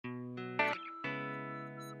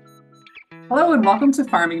Hello and welcome to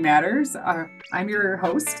Farming Matters. I'm your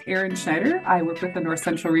host, Erin Schneider. I work with the North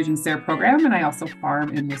Central Region SARE program and I also farm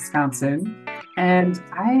in Wisconsin. And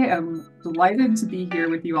I am delighted to be here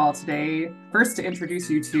with you all today. First, to introduce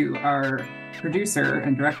you to our producer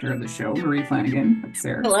and director of the show, Marie Flanagan at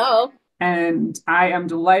SARE. Hello. And I am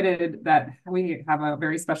delighted that we have a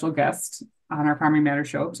very special guest on our Farming Matters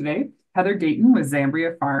show today, Heather Gayton with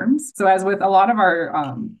Zambria Farms. So, as with a lot of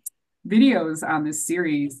our videos on this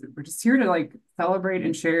series, we're just here to celebrate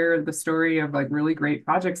and share the story of really great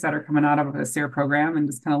projects that are coming out of the SARE program and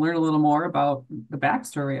just kind of learn a little more about the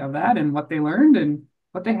backstory of that and what they learned and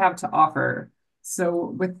what they have to offer.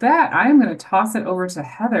 So with that, I'm going to toss it over to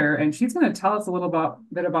Heather, and she's going to tell us a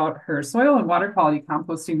bit about her soil and water quality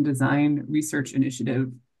composting design research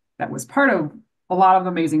initiative that was part of a lot of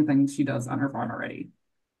amazing things she does on her farm already.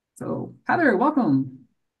 So Heather, welcome.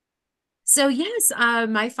 So yes,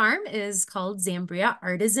 my farm is called Zambria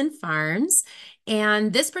Artisan Farms,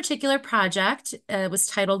 and this particular project was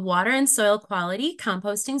titled Water and Soil Quality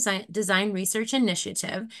Composting Design Research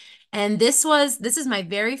Initiative. And this is my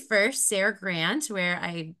very first SARE grant where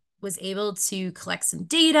I was able to collect some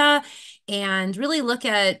data and really look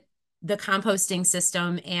at the composting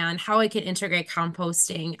system and how I could integrate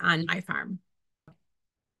composting on my farm.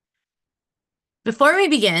 Before we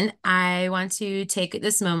begin, I want to take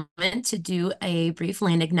this moment to do a brief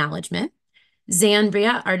land acknowledgement.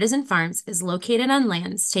 Zambria Artisan Farms is located on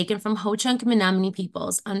lands taken from Ho-Chunk Menominee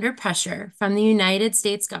peoples under pressure from the United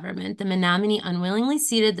States government. The Menominee unwillingly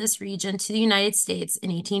ceded this region to the United States in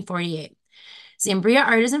 1848. Zambria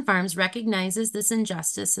Artisan Farms recognizes this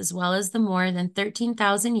injustice as well as the more than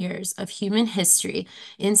 13,000 years of human history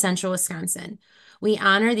in central Wisconsin. We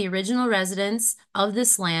honor the original residents of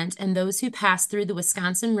this land and those who passed through the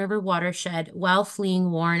Wisconsin River watershed while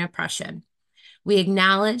fleeing war and oppression. We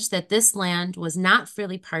acknowledge that this land was not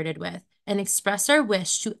freely parted with and express our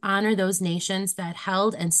wish to honor those nations that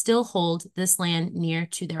held and still hold this land near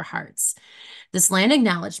to their hearts. This land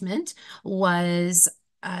acknowledgement was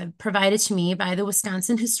provided to me by the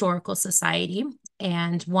Wisconsin Historical Society.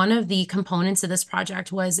 And one of the components of this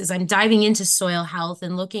project was as I'm diving into soil health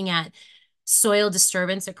and looking at soil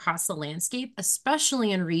disturbance across the landscape,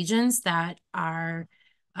 especially in regions that are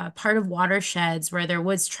part of watersheds where there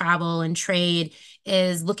was travel and trade,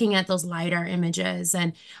 is looking at those LiDAR images.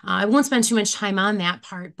 And I won't spend too much time on that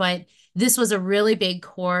part, but this was a really big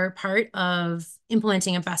core part of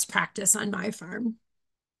implementing a best practice on my farm.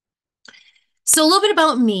 So a little bit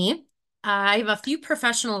about me. I have a few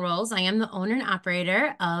professional roles. I am the owner and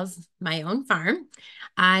operator of my own farm.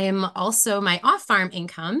 I am also, my off-farm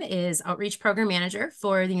income is outreach program manager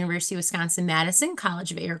for the University of Wisconsin-Madison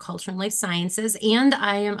College of Agriculture and Life Sciences, and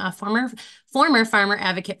I am a former farmer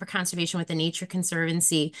advocate for conservation with the Nature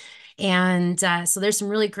Conservancy. And so there's some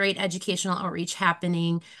really great educational outreach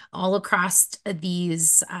happening all across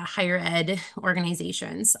these higher ed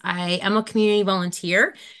organizations. I am a community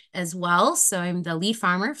volunteer as well. So I'm the lead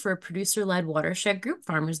farmer for a producer-led watershed group,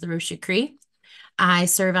 Farmers the Roche-Cri. I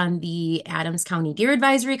serve on the Adams County Deer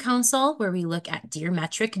Advisory Council, where we look at deer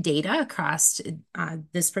metric data across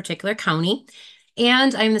this particular county.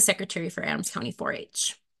 And I'm the secretary for Adams County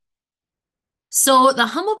 4-H. So the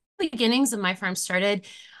humble beginnings of my farm started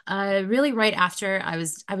really right after I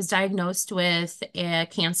was diagnosed with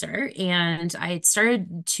cancer, and I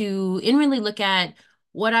started to inwardly look at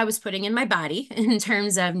what I was putting in my body in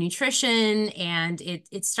terms of nutrition, and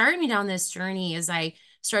it started me down this journey as I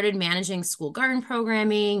started managing school garden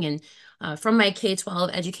programming and from my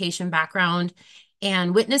K-12 education background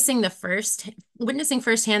and witnessing firsthand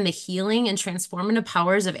the healing and transformative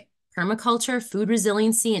powers of permaculture, food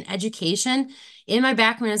resiliency, and education. In my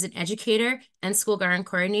background as an educator and school garden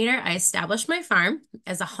coordinator, I established my farm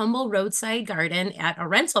as a humble roadside garden at a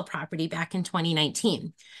rental property back in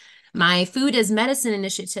 2019. My Food as Medicine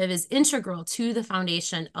initiative is integral to the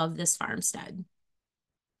foundation of this farmstead.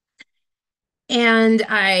 And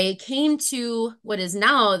I came to what is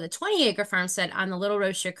now the 20-acre farmstead on the Little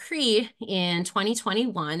Roche-Cri in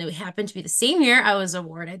 2021. It happened to be the same year I was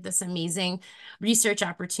awarded this amazing research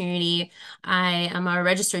opportunity. I am a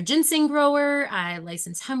registered ginseng grower, I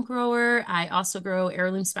licensed hemp grower, I also grow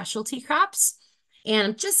heirloom specialty crops. And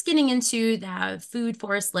I'm just getting into the food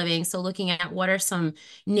forest living. So looking at what are some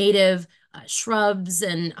native shrubs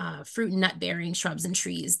and fruit and nut bearing shrubs and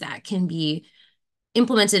trees that can be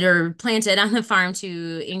implemented or planted on the farm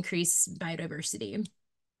to increase biodiversity.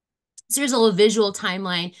 So here's a little visual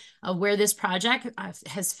timeline of where this project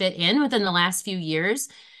has fit in within the last few years.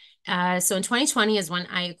 So in 2020 is when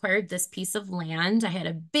I acquired this piece of land. I had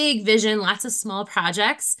a big vision, lots of small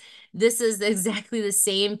projects. This is exactly the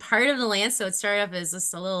same part of the land. So it started off as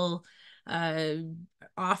just a little uh,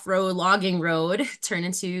 off-road logging road turned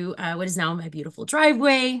into what is now my beautiful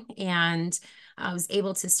driveway. And I was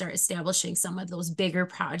able to start establishing some of those bigger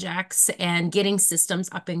projects and getting systems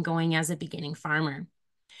up and going as a beginning farmer.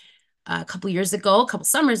 A couple years ago, a couple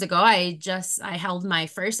summers ago, I held my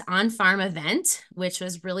first on-farm event, which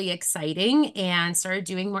was really exciting, and started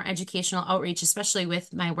doing more educational outreach, especially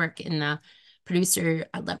with my work in the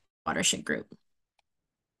producer-led watershed group.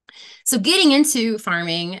 So getting into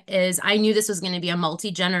farming is I knew this was going to be a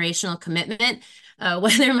multi-generational commitment.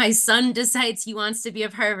 Whether my son decides he wants to be a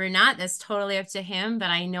part of it or not, that's totally up to him.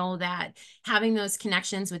 But I know that having those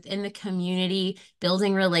connections within the community,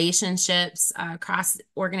 building relationships across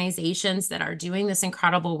organizations that are doing this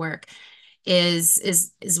incredible work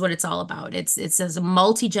is what it's all about. It's as a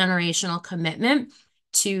multi-generational commitment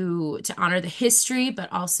to honor the history,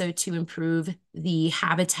 but also to improve the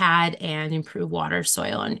habitat and improve water,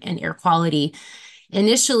 soil, and air quality.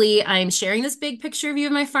 Initially, I'm sharing this big picture view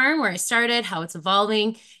of my farm, where I started, how it's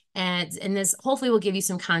evolving, and this hopefully will give you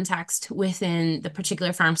some context within the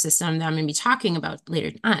particular farm system that I'm going to be talking about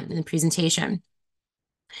later on in the presentation.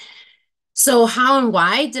 So how and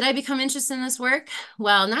why did I become interested in this work?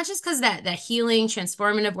 Well, not just because that healing,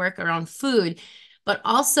 transformative work around food, but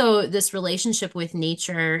also this relationship with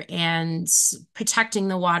nature and protecting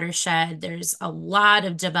the watershed. There's a lot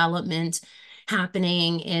of development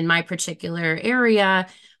happening in my particular area,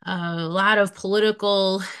 a lot of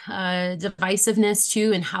political divisiveness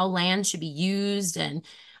too, and how land should be used and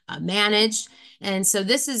managed. And so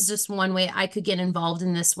this is just one way I could get involved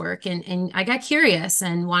in this work. And I got curious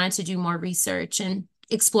and wanted to do more research and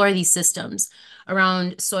explore these systems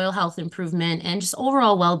around soil health improvement and just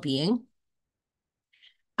overall well-being.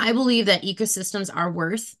 I believe that ecosystems are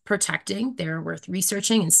worth protecting. They're worth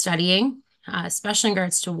researching and studying, especially in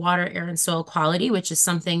regards to water, air, and soil quality, which is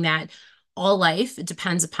something that all life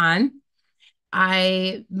depends upon.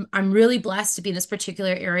 I'm really blessed to be in this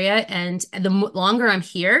particular area, and the longer I'm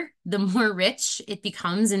here, the more rich it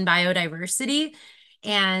becomes in biodiversity.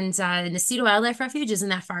 And Nacito Wildlife Refuge isn't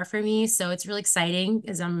that far from me, so it's really exciting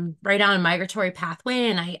as I'm right on a migratory pathway,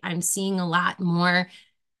 and I'm seeing a lot more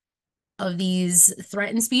of these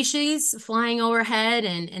threatened species flying overhead,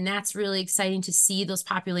 and that's really exciting to see those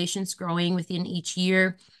populations growing within each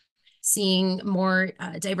year, seeing more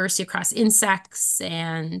diversity across insects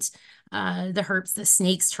and the herps, the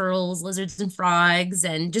snakes, turtles, lizards, and frogs,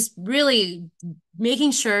 and just really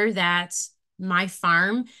making sure that my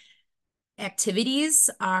farm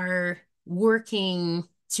activities are working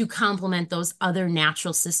to complement those other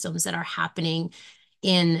natural systems that are happening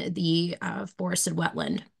in the forested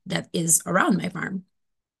wetland that is around my farm.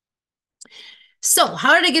 So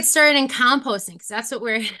how did I get started in composting? Because that's what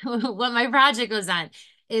my project was on,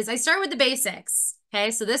 is I start with the basics. Okay,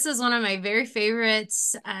 so this is one of my very favorite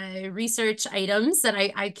research items that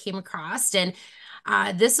I came across, and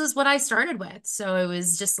this is what I started with. So it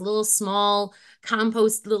was just a little small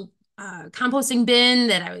composting bin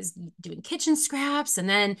that I was doing kitchen scraps, and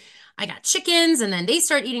then I got chickens, and then they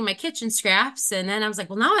start eating my kitchen scraps, and then I was like,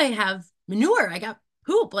 well, now I have manure. I got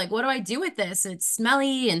poop. Like, what do I do with this? It's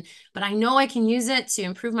smelly, but I know I can use it to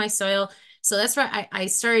improve my soil. So that's why I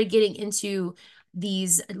started getting into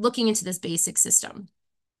looking into this basic system.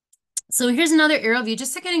 So here's another aerial view,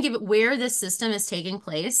 just to kind of give it where this system is taking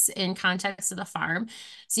place in context of the farm.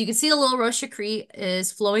 So you can see the little Roche-Cri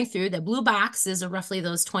is flowing through. The blue box is roughly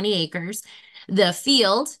those 20 acres. The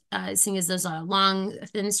field, seeing as there's a long,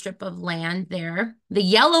 thin strip of land there. The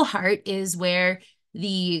yellow heart is where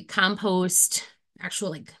the compost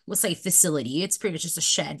actual, like, we'll say facility. It's pretty much just a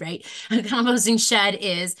shed, right? A composting shed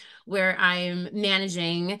is where I'm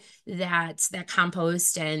managing that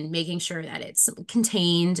compost and making sure that it's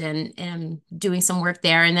contained and doing some work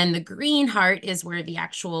there. And then the green heart is where the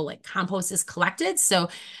actual like compost is collected. So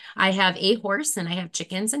I have a horse and I have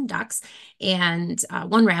chickens and ducks and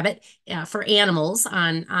one rabbit for animals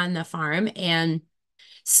on the farm. And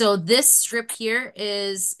so this strip here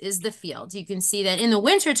is the field. You can see that in the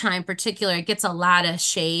wintertime particular, it gets a lot of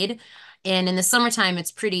shade. And in the summertime,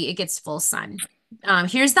 it gets full sun.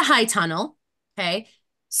 Here's the high tunnel. Okay.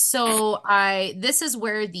 So this is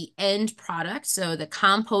where the end product, so the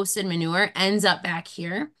composted manure ends up back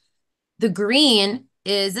here. The green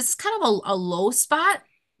this is kind of a low spot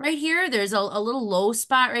right here. There's a little low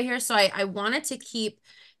spot right here. So I wanted to keep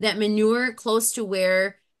that manure close to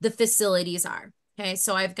where the facilities are. Okay,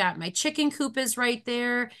 so I've got my chicken coop is right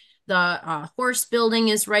there. The horse building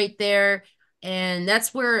is right there. And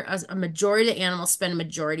that's where a majority of the animals spend a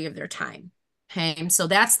majority of their time. Okay, so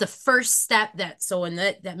that's the first step so when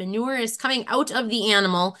that manure is coming out of the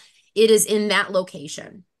animal, it is in that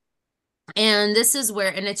location. And this is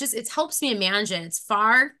where, and it helps me manage it. It's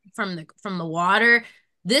far from the water.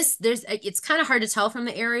 It's kind of hard to tell from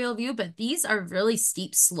the aerial view, but these are really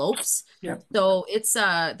steep slopes. Yep. So it's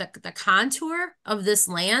the contour of this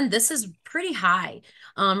land, this is pretty high.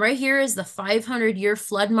 Right here is the 500-year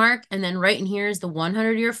flood mark, and then right in here is the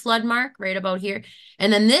 100-year flood mark, right about here.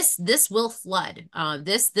 And then this will flood.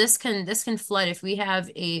 This can flood if we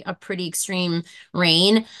have a pretty extreme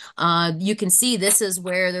rain. You can see this is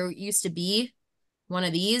where there used to be one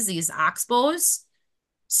of these oxbows.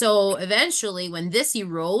 So eventually, when this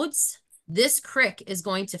erodes, this creek is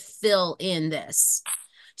going to fill in this.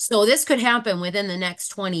 So this could happen within the next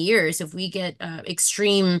 20 years if we get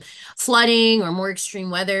extreme flooding or more extreme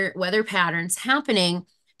weather patterns happening.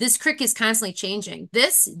 This creek is constantly changing.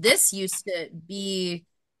 This used to be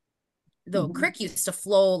the Mhm. creek used to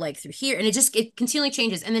flow like through here, and it continually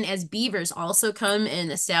changes. And then as beavers also come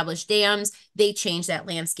and establish dams, they change that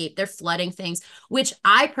landscape. They're flooding things, which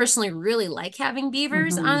I personally really like having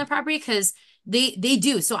beavers on Mhm. the property because they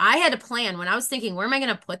do. So I had a plan when I was thinking, where am I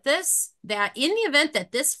going to put this? That in the event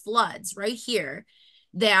that this floods right here,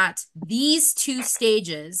 that these two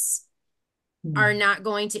stages are Mhm. not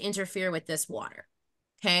going to interfere with this water.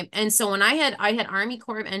 Okay. And so when I had Army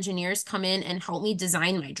Corps of Engineers come in and help me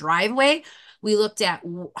design my driveway, we looked at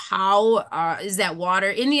how is that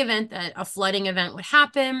water in the event that a flooding event would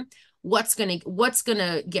happen, what's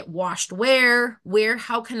gonna get washed where,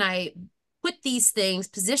 how can I put these things,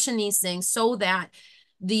 position these things so that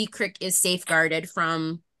the creek is safeguarded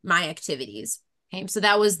from my activities. Okay. So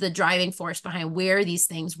that was the driving force behind where these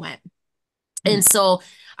things went. And so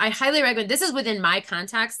I highly recommend this is within my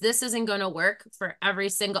context. This isn't going to work for every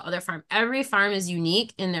single other farm. Every farm is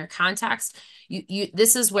unique in their context.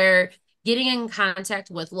 This is where getting in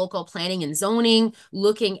contact with local planning and zoning,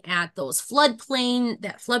 looking at that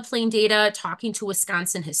floodplain data, talking to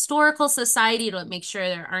Wisconsin Historical Society to make sure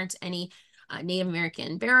there aren't any Native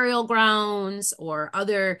American burial grounds or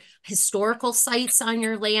other historical sites on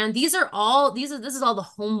your land. This is all the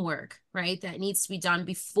homework, right? That needs to be done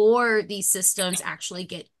before these systems actually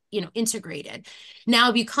get, integrated. Now,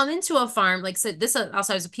 if you come into a farm, like I said, this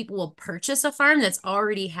also has people will purchase a farm that's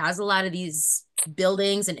already has a lot of these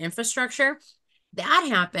buildings and infrastructure. That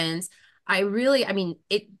happens. I mean,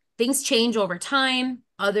 things change over time.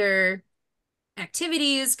 Other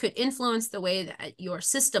activities could influence the way that your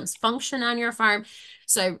systems function on your farm.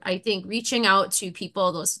 So I think reaching out to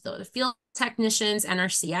people, those field technicians,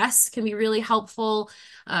 NRCS can be really helpful.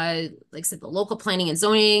 Like I said, the local planning and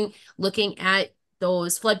zoning, looking at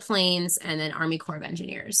those floodplains, and then Army Corps of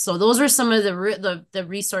Engineers. So those are some of the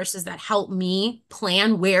resources that help me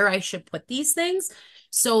plan where I should put these things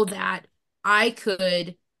so that I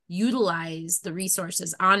could utilize the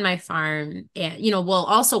resources on my farm and, while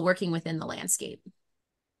also working within the landscape.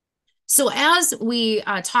 So as we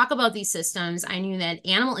talk about these systems, I knew that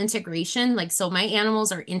animal integration, so my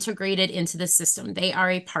animals are integrated into the system. They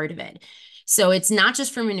are a part of it. So it's not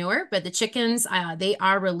just for manure, but the chickens, they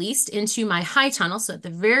are released into my high tunnel. So at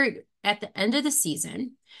the end of the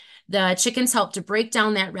season, the chickens help to break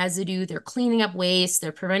down that residue. They're cleaning up waste.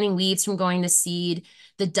 They're preventing weeds from going to seed.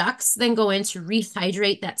 The ducks then go in to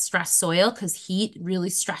rehydrate that stressed soil because heat really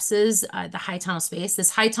stresses the high tunnel space.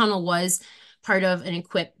 This high tunnel was part of an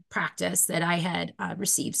equipped practice that I had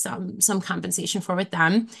received some compensation for with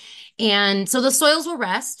them. And so the soils will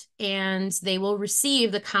rest and they will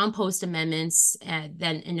receive the compost amendments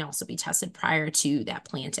and also be tested prior to that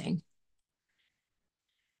planting.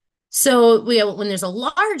 So when there's a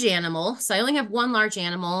large animal, so I only have one large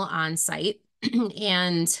animal on site,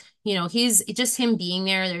 and he's just him being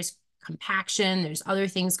there. There's compaction, there's other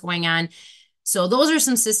things going on. So those are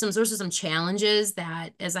some challenges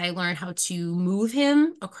that as I learn how to move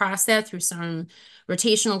him across that through some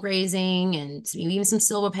rotational grazing and maybe even some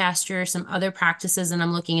silvopasture, some other practices that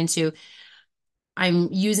I'm looking into, I'm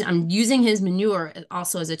using his manure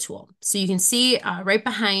also as a tool. So you can see right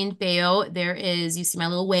behind Bayo, you see my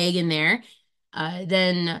little wagon there.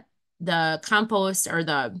 Then the compost or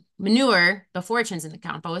the manure, before it turns into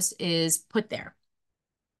compost, is put there.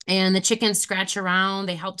 And the chickens scratch around.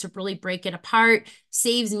 They help to really break it apart.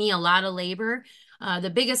 Saves me a lot of labor. The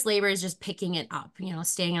biggest labor is just picking it up,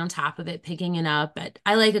 staying on top of it, picking it up. But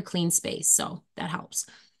I like a clean space, so that helps.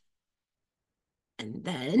 And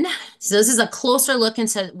then, so this is a closer look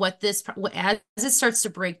into as it starts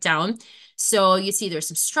to break down. So you see there's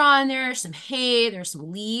some straw in there, some hay, there's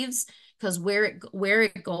some leaves, because where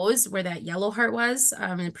it goes, where that yellow heart was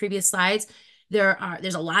in the previous slides,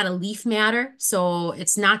 there's a lot of leaf matter. So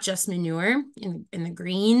it's not just manure in the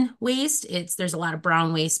green waste, there's a lot of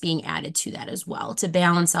brown waste being added to that as well to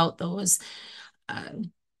balance out those uh,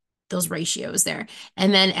 those ratios there.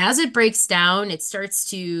 And then as it breaks down, it starts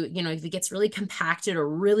to, if it gets really compacted or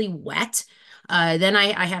really wet, then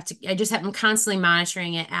I just have, I'm constantly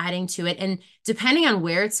monitoring it, adding to it. And depending on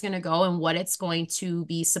where it's going to go and what it's going to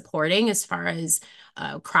be supporting as far as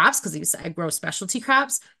crops, because I grow specialty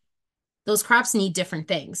crops, those crops need different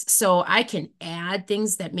things. So I can add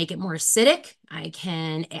things that make it more acidic. I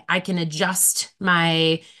can adjust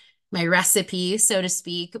my recipe, so to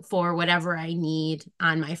speak, for whatever I need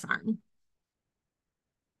on my farm.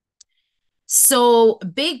 So a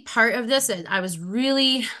big part of this, I was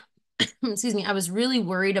really, excuse me, I was really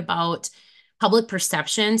worried about public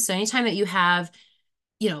perception. So anytime that you have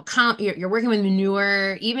you're working with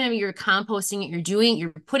manure, even if you're composting it,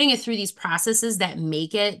 you're putting it through these processes that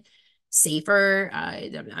make it safer.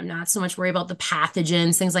 I'm not so much worried about the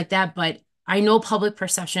pathogens, things like that, but I know public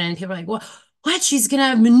perception. People are like, well, what? She's gonna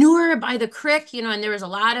have manure by the creek, and there was a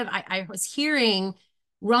lot of, I was hearing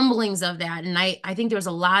rumblings of that. And I think there was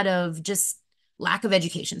a lot of just lack of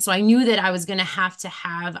education. So I knew that I was going to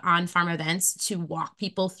have on-farm events to walk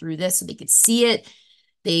people through this so they could see it,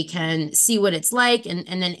 they can see what it's like, and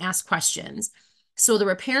then ask questions. So the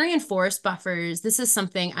riparian forest buffers, this is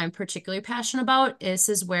something I'm particularly passionate about. This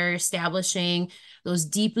is where establishing those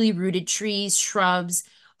deeply rooted trees, shrubs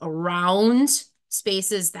around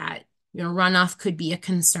spaces that, runoff could be a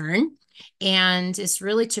concern. And it's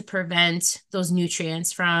really to prevent those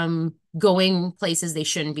nutrients from going places they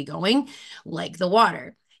shouldn't be going, like the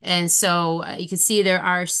water. And so you can see there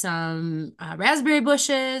are some raspberry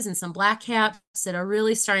bushes and some blackcaps that are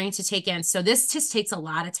really starting to take in. So this just takes a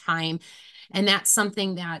lot of time. And that's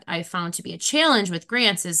something that I found to be a challenge with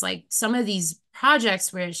grants is like some of these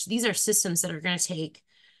projects where these are systems that are going to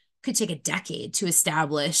could take a decade to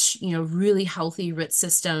establish, really healthy root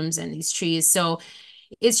systems in these trees. So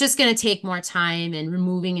it's just going to take more time and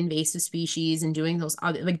removing invasive species and doing those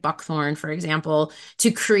other, like buckthorn, for example,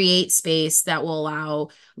 to create space that will allow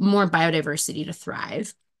more biodiversity to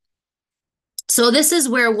thrive. So this is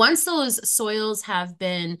where once those soils have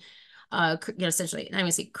been, essentially, I'm going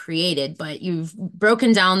to say created, but you've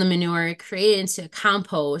broken down the manure, created into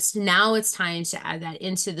compost. Now it's time to add that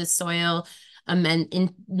into the soil, and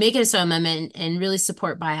make it a soil amendment and really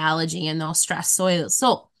support biology in those stressed soils.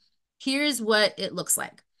 So here's what it looks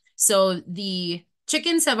like. So the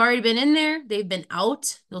chickens have already been in there. They've been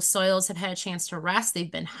out. Those soils have had a chance to rest. They've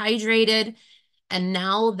been hydrated. And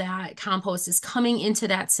now that compost is coming into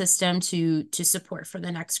that system to support for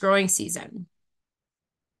the next growing season.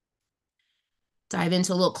 Dive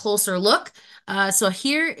into a little closer look. So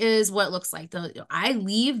here is what it looks like. I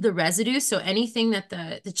leave the residue. So anything that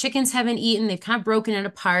the chickens haven't eaten, they've kind of broken it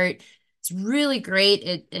apart. It's really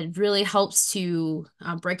great. It really helps to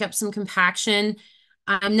break up some compaction.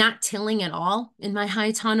 I'm not tilling at all in my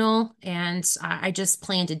high tunnel, and I just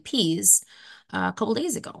planted peas a couple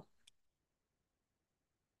days ago.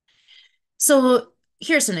 So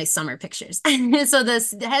here's some nice summer pictures. So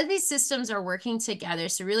the heavy systems are working together.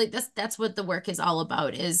 So really that's what the work is all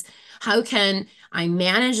about is how can I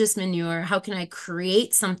manage this manure? How can I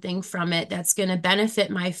create something from it that's going to benefit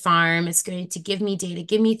my farm? It's going to give me data,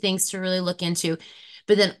 give me things to really look into,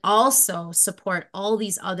 but then also support all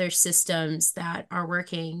these other systems that are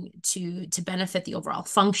working to benefit the overall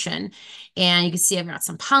function. And you can see I've got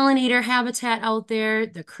some pollinator habitat out there,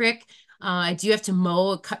 the crick. I do have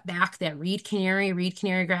to cut back that reed canary. Reed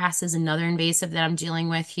canary grass is another invasive that I'm dealing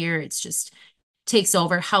with here. It's just takes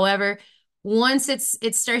over. However, once it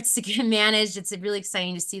starts to get managed, it's really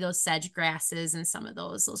exciting to see those sedge grasses and some of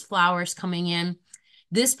those flowers coming in.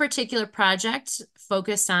 This particular project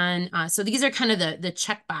focused on, so these are kind of the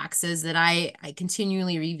check boxes that I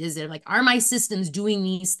continually revisit. Like, are my systems doing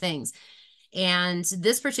these things? And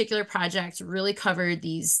this particular project really covered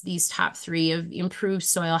these top three of improved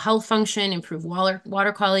soil health function, improved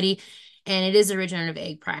water quality, and it is a regenerative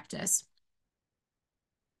ag practice.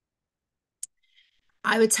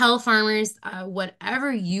 I would tell farmers,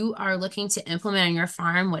 whatever you are looking to implement on your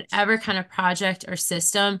farm, whatever kind of project or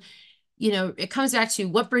system, it comes back to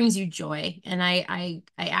what brings you joy. And I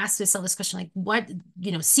asked myself this question, like what,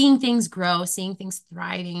 seeing things grow, seeing things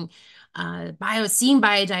thriving, seeing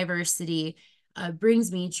biodiversity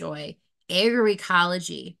brings me joy.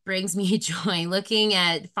 Agroecology brings me joy. Looking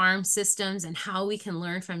at farm systems and how we can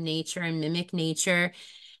learn from nature and mimic nature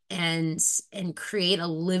and create a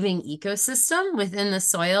living ecosystem within the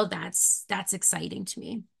soil, that's exciting to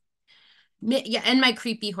me. Yeah, and my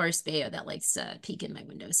creepy horse Bayo that likes to peek in my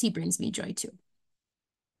windows. He brings me joy too.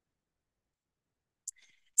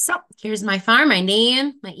 So here's my farm, my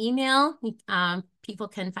name, my email. People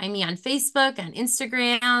can find me on Facebook, on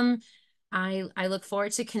Instagram. I look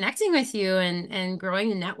forward to connecting with you and growing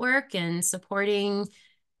the network and supporting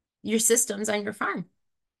your systems on your farm.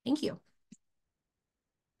 Thank you.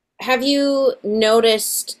 Have you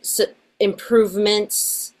noticed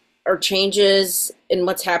improvements or changes in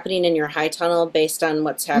what's happening in your high tunnel based on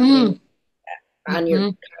what's happening Mm. on your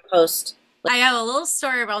Mhm. compost? I have a little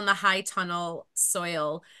story around the high tunnel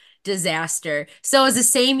soil disaster. So it was the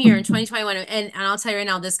same year in 2021. And I'll tell you right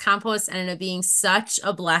now, this compost ended up being such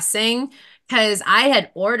a blessing because I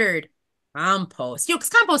had ordered compost. Because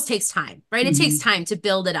compost takes time, right? It takes Mhm. time to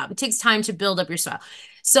build it up. It takes time to build up your soil.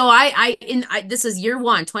 So this is year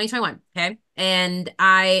one, 2021. Okay. And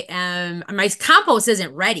my compost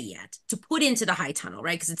isn't ready yet to put into the high tunnel,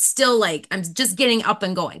 right? Because it's still like, I'm just getting up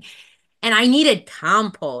and going and I needed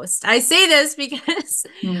compost. I say this because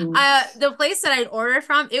Mhm. the place that I'd ordered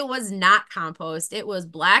from, it was not compost. It was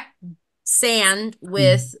black sand Mhm.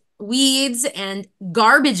 with weeds and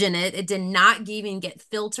garbage in it. It did not even get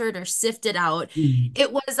filtered or sifted out. Mhm.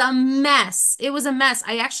 It was a mess. It was a mess.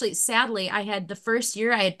 I actually, sadly, I had the first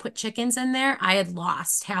year I had put chickens in there, I had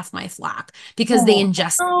lost half my flock because they Oh.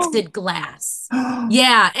 ingested glass.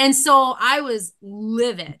 Yeah. And so I was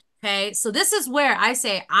livid. Okay. So this is where I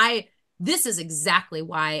say this is exactly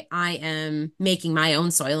why I am making my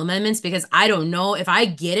own soil amendments because I don't know if I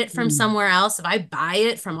get it from Mhm. somewhere else, if I buy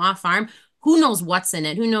it from off farm, who knows what's in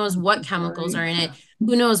it? Who knows what chemicals Right. are in it?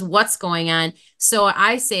 Who knows what's going on? So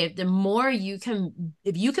I say the more you can,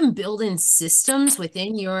 if you can build in systems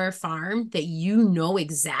within your farm that you know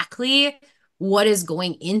exactly what is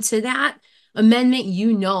going into that amendment,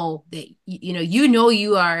 you know that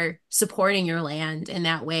you are supporting your land in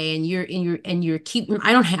that way, and you're keeping.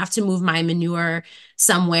 I don't have to move my manure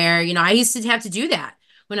somewhere. I used to have to do that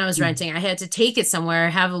when I was renting. I had to take it somewhere,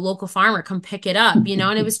 have a local farmer come pick it up, and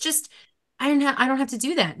it was just I don't have to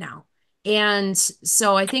do that now. And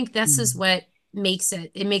so I think this is Mhm. what makes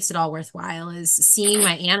it all worthwhile is seeing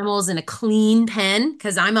my animals in a clean pen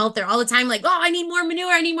because I'm out there all the time like, oh, I need more manure,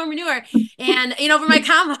 I need more manure. And for my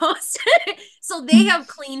compost. So they have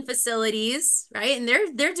clean facilities, right? And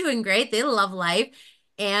they're doing great. They love life.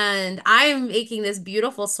 And I'm making this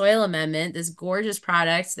beautiful soil amendment, this gorgeous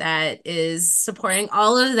product that is supporting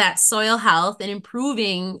all of that soil health and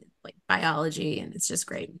improving like biology. And it's just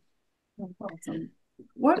great. That's awesome.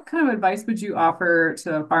 What kind of advice would you offer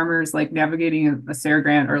to farmers like navigating a SARE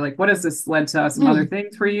grant, or like what has this led to some other Mm.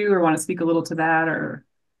 things for you, or want to speak a little to that, or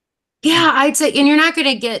Yeah, I'd say, and you're not going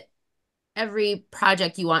to get every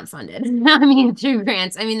project you want funded. I mean, through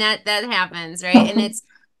grants. I mean, that happens, right? And it's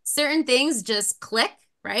certain things just click,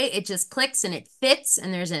 right? It just clicks and it fits,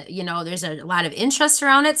 and there's a lot of interest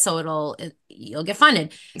around it, so you'll get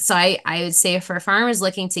funded. So I would say for farmers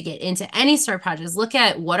looking to get into any sort of projects, look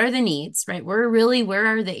at what are the needs, right? Where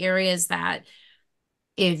are the areas that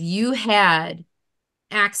if you had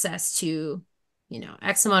access to,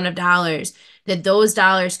 X amount of dollars, that those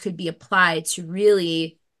dollars could be applied to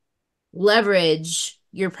really leverage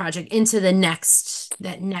your project into that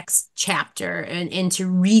next chapter and to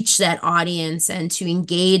reach that audience and to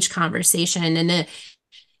engage conversation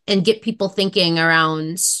and get people thinking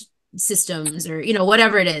around systems or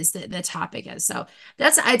whatever it is that the topic is. So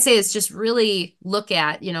that's I'd say it's just really look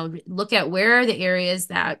at where are the areas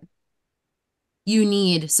that you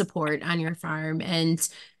need support on your farm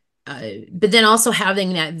but then also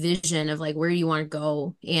having that vision of like where you want to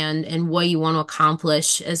go and what you want to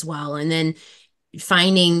accomplish as well, and then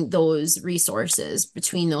finding those resources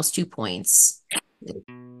between those 2 points.